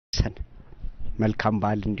መልካም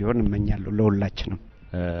በዓል እንዲሆን እመኛለሁ ለሁላችንም።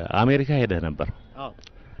 አሜሪካ ሄደህ ነበር? አዎ።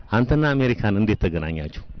 አንተና አሜሪካን እንዴት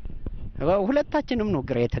ተገናኛችሁ? ሁለታችንም ነው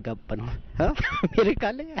ግራ የተጋባነው። አሜሪካ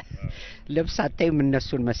ላይ ልብስ አታይም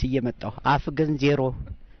እነሱን መስዬ መጣሁ። አፍ ግን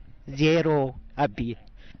ዜሮ አብዬ።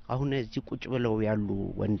 አሁን እዚህ ቁጭ ብለው ያሉ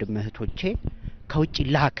ወንድም እህቶቼ ከውጪ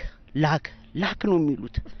ላክ ነው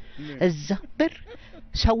የሚሉት። እዛ ብር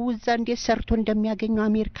ሰው እዛ እንዴት ሰርቶ እንደሚያገኘው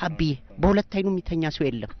አሜሪካ አብዬ። በሁለት አይኑ የሚተኛ ሰው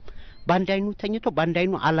የለም። በአንድ አይኑ ተኝቶ በአንድ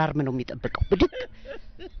አይኑ አላርም ነው የሚጠብቀው። ብድቅ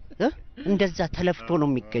እንደዛ ተለፍቶ ነው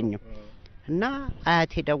የሚገኘው። እና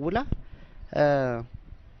አያቴ ደውላ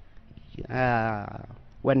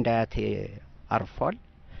ወንድ አያቴ አርፏል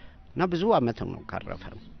እና ብዙ አመት ነው ካረፈ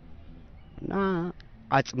እና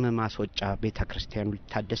አጽም ማስወጫ ቤተክርስቲያኑ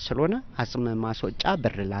ሊታደስ ስለሆነ አጽም ማስወጫ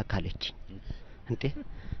ብር ላክ አለችኝ። እንዴ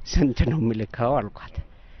ስንት ነው የምልከው አልኳት።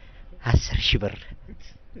 10,000 ብር።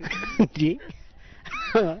 እንዴ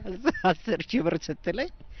 10,000 ብር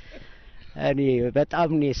ስትለኝ እኔ በጣም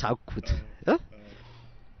ነው የሳኩት።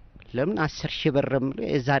 ለምን 10,000 ብር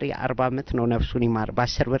ዛሬ 40 አመት ነው ነፍሱን ይማር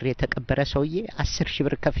በ10 ብር የተቀበረ ሰውዬ 10,000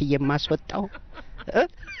 ብር ከፍዬ ማስወጣው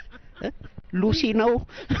ሉሲ ነው።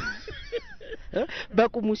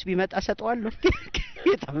 በቁሙስ ቢመጣ ሰጠዋለሁ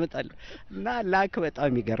ይጣመጣለሁ። እና ላክ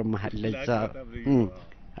በጣም ይገርማል ለዛ።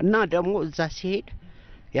 እና ደግሞ እዛ ሲሄድ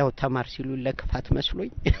ያው ተማር ሲሉ ለክፋት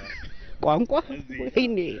መስሎኝ ቋንቋ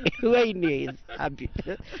ወይኔ አቢ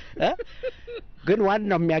ግን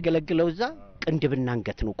ዋናው የሚያገለግለው እዛ ቅንድብና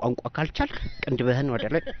አንገት ነው። ቋንቋ ካልቻልክ ቅንድብህን ወደ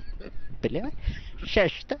ላይ ብለህ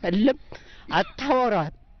ሸሽተ እልም አታወራ።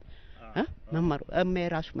 መማሩ እማዬ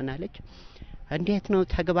ምን አለች? እንዴት ነው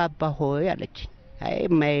ተግባባ ሆይ አለች። አይ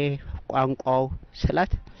እማዬ ቋንቋው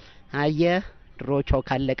ስላት አየህ ድሮ ቾክ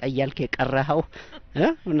አለቀ እያልክ የቀረኸው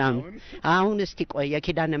ምናምን አሁን እስቲ ቆይ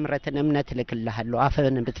የኪዳነ ምሕረትን እምነት ልክልሃለሁ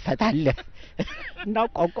አፍህን ብትፈታለህ። እና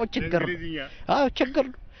ቋንቋው ችግር አዎ ችግር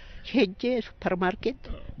ሄጄ ሱፐርማርኬት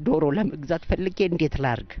ዶሮ ለመግዛት ፈልጌ እንዴት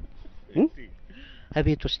ላርግ?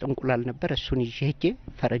 አቤት ውስጥ እንቁላል ነበር እሱን ይዤ ሄጄ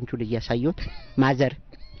ፈረንጁን እያሳየሁት ማዘር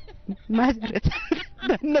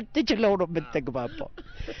በምትችለው ነው የምትግባባው።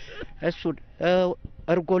 እሱን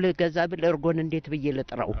እርጎ ልገዛ ብል እርጎን እንዴት ብዬ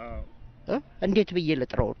ልጥራው?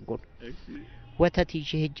 እርጎን ወተት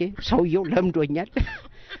ይዤ ሄጄ ሰውየው ለምዶኛል።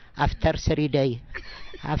 አፍተር 3 ዴይ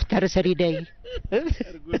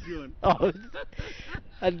እርጎ ሲሆን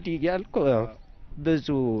እንዲህ ያልኩ ብዙ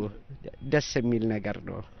ደስ የሚል ነገር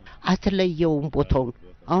ነው። አትለየውም ቦታውን።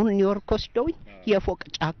 አሁን ኒውዮርክ ወስደውኝ የፎቅ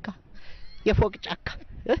ጫካ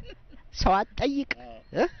ሰው አትጠይቅ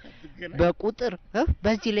በቁጥር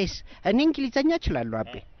በዚህ ላይስ እኔ እንግሊዘኛ እችላለሁ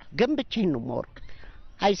አቤ ግን ብቻዬን ነው የማወራው።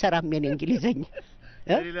 አይሰራም የኔ እንግሊዘኛ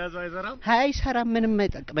ሌላ ሰው አይሰራም ምንም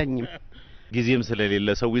አይጠቅመኝም። ጊዜም ስለሌለ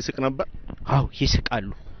ሰው ይስቅ ነበር። አው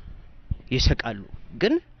ይስቃሉ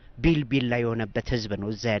ግን ቢል ላይ የሆነበት ህዝብ ነው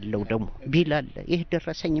እዛ ያለው። ደግሞ ቢል አለ ይሄ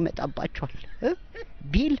ደረሰኝ ይመጣባቸዋል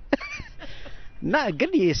ቢል እና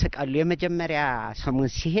ግን ይስቃሉ። የመጀመሪያ ሰሞን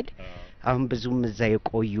ሲሄድ አሁን ብዙም እዛ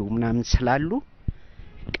የቆዩ ምናምን ስላሉ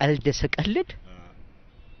ቀልድ ስቀልድ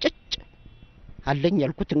ጭጭ አለኝ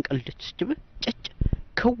ያልኩትን ቀልድ ጭጭ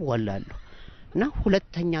ከወላለሁ። እና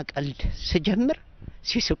ሁለተኛ ቀልድ ስጀምር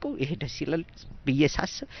ሲስቁ ይሄ ደስ ይላል ብዬ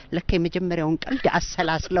ሳስብ ለካ የመጀመሪያውን ቀልድ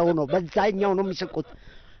አሰላስለው ነው በዛኛው ነው የሚስቁት።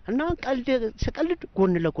 እና ቀልድ ስቀልድ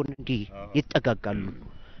ጎን ለጎን እንዲህ ይጠጋጋሉ።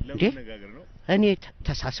 እንዴ እኔ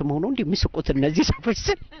ተሳስመው ነው እንዲህ የሚስቁት እነዚህ ሰዎች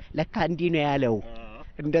ለካ እንዲህ ነው ያለው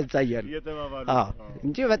እንደዛ ያለ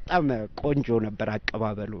እንጂ በጣም ቆንጆ ነበር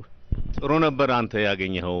አቀባበሉ። ጥሩ ነበር። አንተ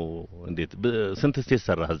ያገኘኸው እንዴት ስንት ስቴት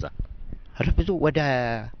ሰራህ እዛ? አረ ብዙ ወደ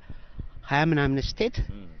 20 ምናምን ስቴት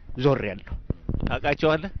ዞር ያለው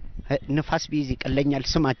ታውቃቸዋለህ? ንፋስ ቢዚ ቀለኛል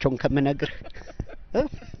ስማቸውን ከመነግር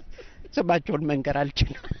ስማቸውን መንገር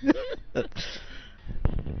አልችልም።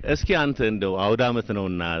 እስኪ አንተ እንደው አውደ አመት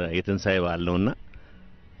ነውና የትንሳኤ በዓል ነውና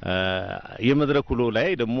የመድረክ ውሎ ላይ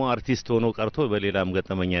ደግሞ አርቲስት ሆኖ ቀርቶ በሌላም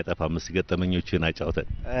ገጠመኛ አይጠፋም። እስኪ ገጠመኞችን አጫውተን።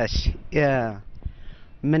 እሺ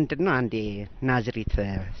ምንድነው አንዴ ናዝሪት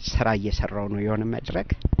ስራ እየሰራው ነው የሆነ መድረክ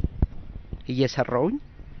እየሰራውኝ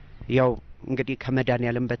ያው እንግዲህ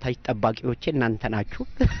ከመድኃኒዓለም በታች ጠባቂዎቼ እናንተ ናችሁ።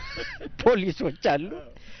 ፖሊሶች አሉ።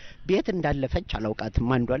 ቤት እንዳለፈች አላውቃትም።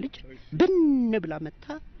 አንዷ ልጅ ብን ብላ መጣ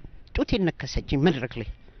ጡቴን ነከሰችኝ መድረክ ላይ።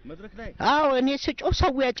 አዎ እኔ ስጮህ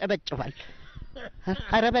ሰው ያጨበጭባል።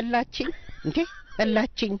 አረ በላችኝ እንዴ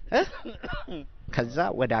በላችኝ። ከዛ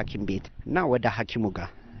ወደ ሐኪም ቤት እና ወደ ሐኪሙ ጋር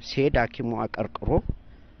ሲሄድ ሐኪሙ አቀርቅሮ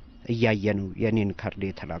እያየነው የኔን ካርድ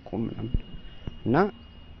የተላከው እና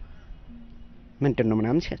ምንድነው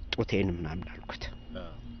ምናምን ጡቴን ምናምን አልኩት።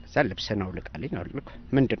 ከዛ ልብስ ነው ልቃልኝ አልኩ።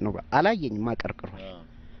 ምንድነው አላየኝም አቀርቅሮ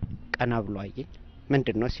ቀና ብሎ አየኝ።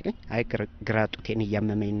 ምንድነው ሲለኝ አይ ግራ ጡቴን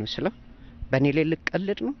እያመመኝ ነው ስለው በኔ ላይ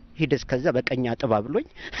ልቀልድ ነው ሂድ እስከዛ በቀኝ አጥባ ብሎኝ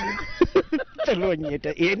ጥሎኝ ሄደ።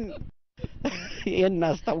 ይሄን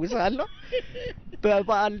አስታውሳለሁ።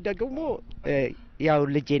 በበዓል ደግሞ ያው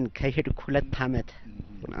ልጄን ከሄድኩ 2 አመት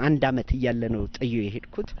 1 አመት እያለ ነው ጥዩ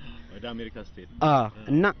የሄድኩት ወደ አሜሪካ ስቴት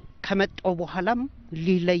እና ከመጣው በኋላም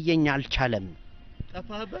ሊለየኝ አልቻለም።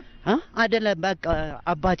 ጠፋህበት? አይደለ በቃ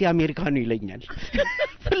አባቴ አሜሪካ ነው ይለኛል።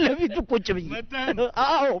 ለፊቱ ቁጭ ብዬ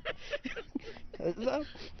አዎ እዛ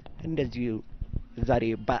እንደዚህ ዛሬ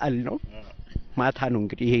በዓል ነው ማታ ነው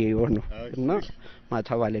እንግዲህ ይሄ የሆነው እና ማታ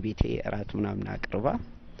ባለቤቴ እራት ምናምን አቅርባ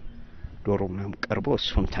ዶሮ ምናምን ቀርቦ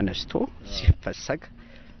እሱም ተነስቶ ሲፈሰግ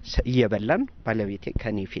እየበላን ባለቤቴ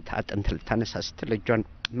ከኔ ፊት አጥንት ልታነሳ ስትል እጇን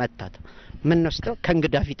መታት። ምን ነው ስትለው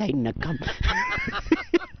ከእንግዳ ፊት አይነካም።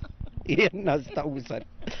 ይሄን አስታውሳለሁ።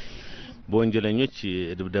 በወንጀለኞች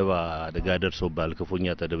ድብደባ አደጋ ደርሶብሃል፣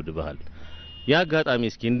 ክፉኛ ተደብድበሃል። ያ አጋጣሚ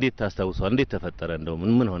እስኪ እንዴት ታስታውሰው? እንዴት ተፈጠረ? እንደው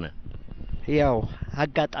ምን ሆነ? ያው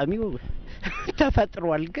አጋጣሚው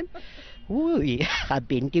ተፈጥሯል፣ ግን ውይ አቤ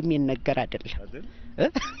እንደሚነገር አይደለም።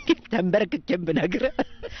 ተንበርክኬም ብነግርህ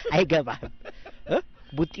አይገባህም።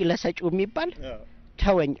 ቡጢ ለሰጪው የሚባል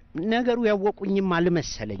ተወኝ። ነገሩ ያወቁኝም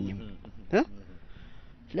አልመሰለኝም።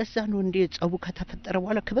 ለዛ ነው እንዴ ጸቡ ከተፈጠረ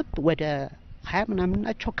በኋላ ክብብ ወደ 20 ምናምን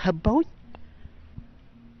ናቸው ከበውኝ።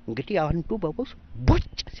 እንግዲህ አንዱ በቦስ ቦጭ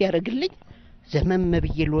ሲያደርግልኝ ዘመም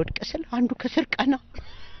ብዬ ልወድቅ ስል አንዱ ከስር ቀና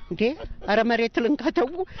እንዴ አረ መሬት ልንካተው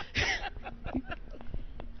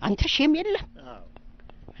አንተ ሼም የለም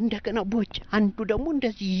እንደገና ቦጭ አንዱ ደግሞ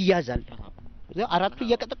እንደዚህ ይያዛል። አራቱ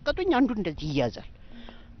እየቀጠቀጡኝ አንዱ እንደዚህ ይያዛል።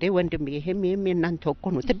 እንዴ ወንድም ይሄም እናንተ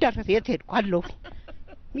እኮ ነው ትዳረፍ የት ሄድኳለሁ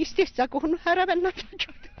ሚስቴ ሳቆኑ አረ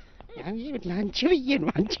በእናታችሁ አንቺ ብዬ ነው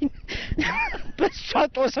አንቺ በሷ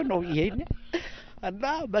ጦስ ነው ይሄን እና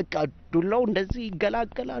በቃ ዱላው እንደዚህ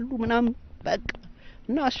ይገላገላሉ ምናምን በቃ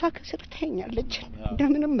እና እሷ ከስር ተኛለች።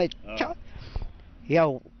 እንደምንም መጫ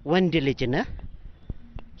ያው ወንድ ልጅ ነህ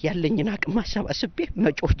ያለኝን አቅም አሰባስቤ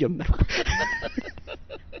መጮህ ጀመርኩ።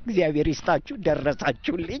 እግዚአብሔር ይስጣችሁ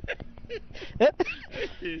ደረሳችሁልኝ።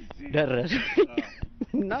 ደረሱ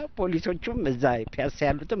እና ፖሊሶቹም እዛ ፒያሳ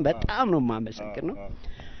ያሉትም በጣም ነው የማመሰግነው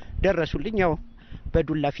ደረሱልኝ። ያው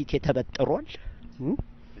በዱላ ፊት የተበጠሯል።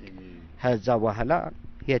 ከዛ በኋላ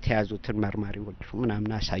የተያዙትን መርማሪዎች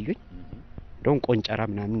ምናምን አሳዩኝ። ዶን ቆንጨራ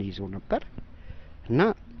ምናምን ይዞ ነበር እና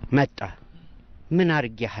መጣ ምን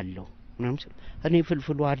አርጌሃለሁ ምናምን እኔ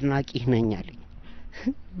ፍልፍሉ አድናቂ ነኝ አለኝ።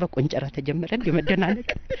 በቆንጨራ ተጀመረ እንደ መደናነቅ።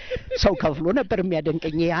 ሰው ከፍሎ ነበር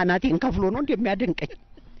የሚያደንቀኝ፣ ያናቴን ከፍሎ ነው እንደሚያደንቀኝ።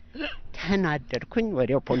 ተናደድኩኝ።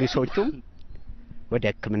 ወዲያው ፖሊሶቹም ወደ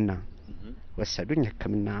ሕክምና ወሰዱኝ።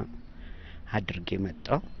 ሕክምና አድርጌ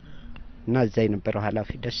መጣሁ እና እዛ የነበረው ኃላፊ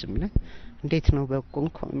ደስ የሚለኝ እንዴት ነው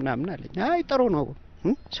በቆንኮ ምናምን አለኝ። አይ ጥሩ ነው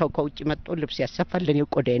ሰው ከውጭ መጥቶ ልብስ ያሰፋል እኔ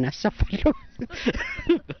ቆዳዬን አሰፋለሁ።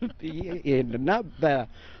 ይሄንና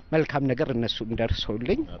በመልካም ነገር እነሱ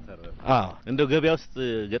እንደርሰውልኝ። እንደው ገበያ ውስጥ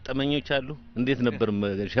ገጠመኞች አሉ? እንዴት ነበር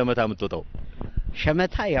ሸመታ የምትወጣው?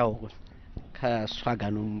 ሸመታ ያው ከሷ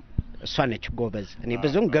ጋር ነው። እሷ ነች ጎበዝ። እኔ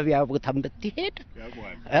ብዙም ገበያ ቦታም ብትሄድ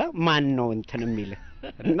ማን ነው እንትን የሚል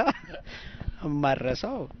እና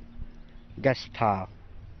ማረሳው ገስታ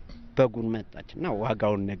በጉን መጣችና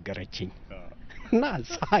ዋጋውን ነገረችኝ እና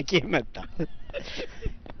ሳቄ መጣ።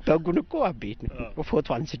 በጉን እኮ አቤት ነው ፎቶ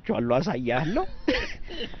አንስቼዋለሁ አሳያለሁ።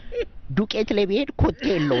 ዱቄት ላይ ቢሄድ ኮቴ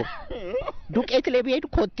የለውም። ዱቄት ላይ ቢሄድ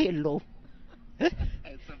ኮቴ የለውም።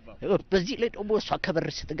 በዚህ ላይ ደግሞ እሷ ከበር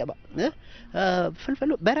ስትገባ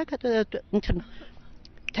ፍልፍሉ በረከት እንትን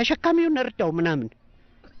ተሸካሚውን እርዳው ምናምን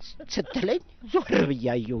ስትለኝ ዞር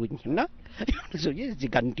ብያየሁኝ እና እዚህ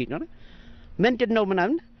ጋር እንዲህ ነው ምንድነው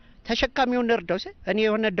ምናምን ተሸካሚውን እርዳው ሲል እኔ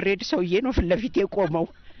የሆነ ድሬድ ሰውዬ ነው ፊት ለፊት የቆመው።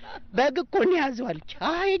 በግ እኮ ነው ያዘዋልች።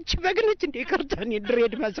 አይ እቺ በግ ነች እንደ ከርታኔ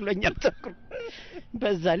ድሬድ መስሎኛል ተክሩ።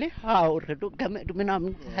 በዛ ላይ አውርዶ ገመድ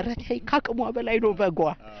ምናምን አረታይ ካቅሟ በላይ ነው በጓ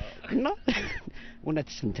እና እውነት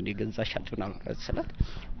ስንት ነው ገንዛሻት ምናምን ስላት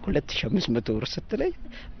 2500 ብር ስትለኝ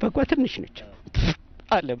በጓ ትንሽ ነች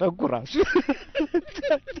አለ በጉ ራሱ።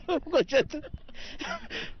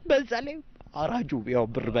 በዛ ላይ አራጁ ያው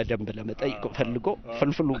ብር በደንብ ለመጠየቅ ፈልጎ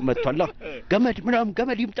ፍልፍሉ መጥቷል። ገመድ ምናምን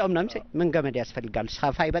ገመድ ይምጣ ምናምን ሲል ምን ገመድ ያስፈልጋል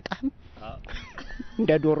ሳፋ አይበቃም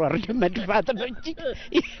እንደ ዶሮ አርደ መድፋት ነው እንጂ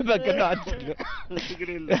በግናት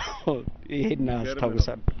ይሄን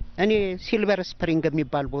አስታውሳለሁ። እኔ ሲልቨር ስፕሪንግ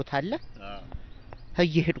የሚባል ቦታ አለ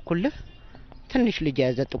እየሄድኩልህ ትንሽ ልጅ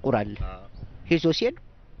ያዘ ጥቁር አለ ይዞ ሲል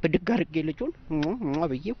ብድግ አድርጌ ልጁን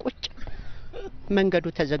ብዬ ቁጭ መንገዱ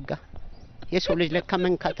ተዘጋ። የሰው ልጅ ለካ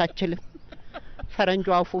መንካት አችልም። ፈረንጁ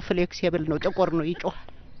አፉ ፍሌክሲብል ነው ጥቁር ነው ይጮሃል።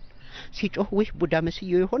 ሲጮህ ወይ ቡዳ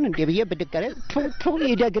መስዮ ይሆን እንደ ብዬ ብድጋለ ቱ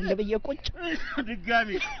ይደግል ብዬ ቁጭ ድጋሚ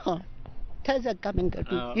ተዘጋ መንገዱ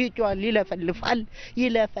ይጮሃል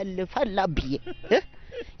ይለፈልፋል አብዬ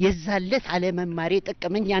የዛለት አለመማሬ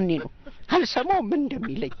ጥቅመኛ ያኔ ነው አልሰማው ምን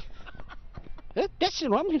እንደሚለኝ ደስ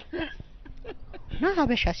ነው አምል ና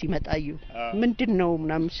ሀበሻ ሲመጣዩ ምንድነው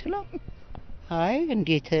ምናምን ስለው አይ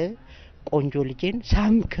እንዴት ቆንጆ ልጄን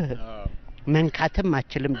ሳምክ መንካትም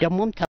አችልም ደሞም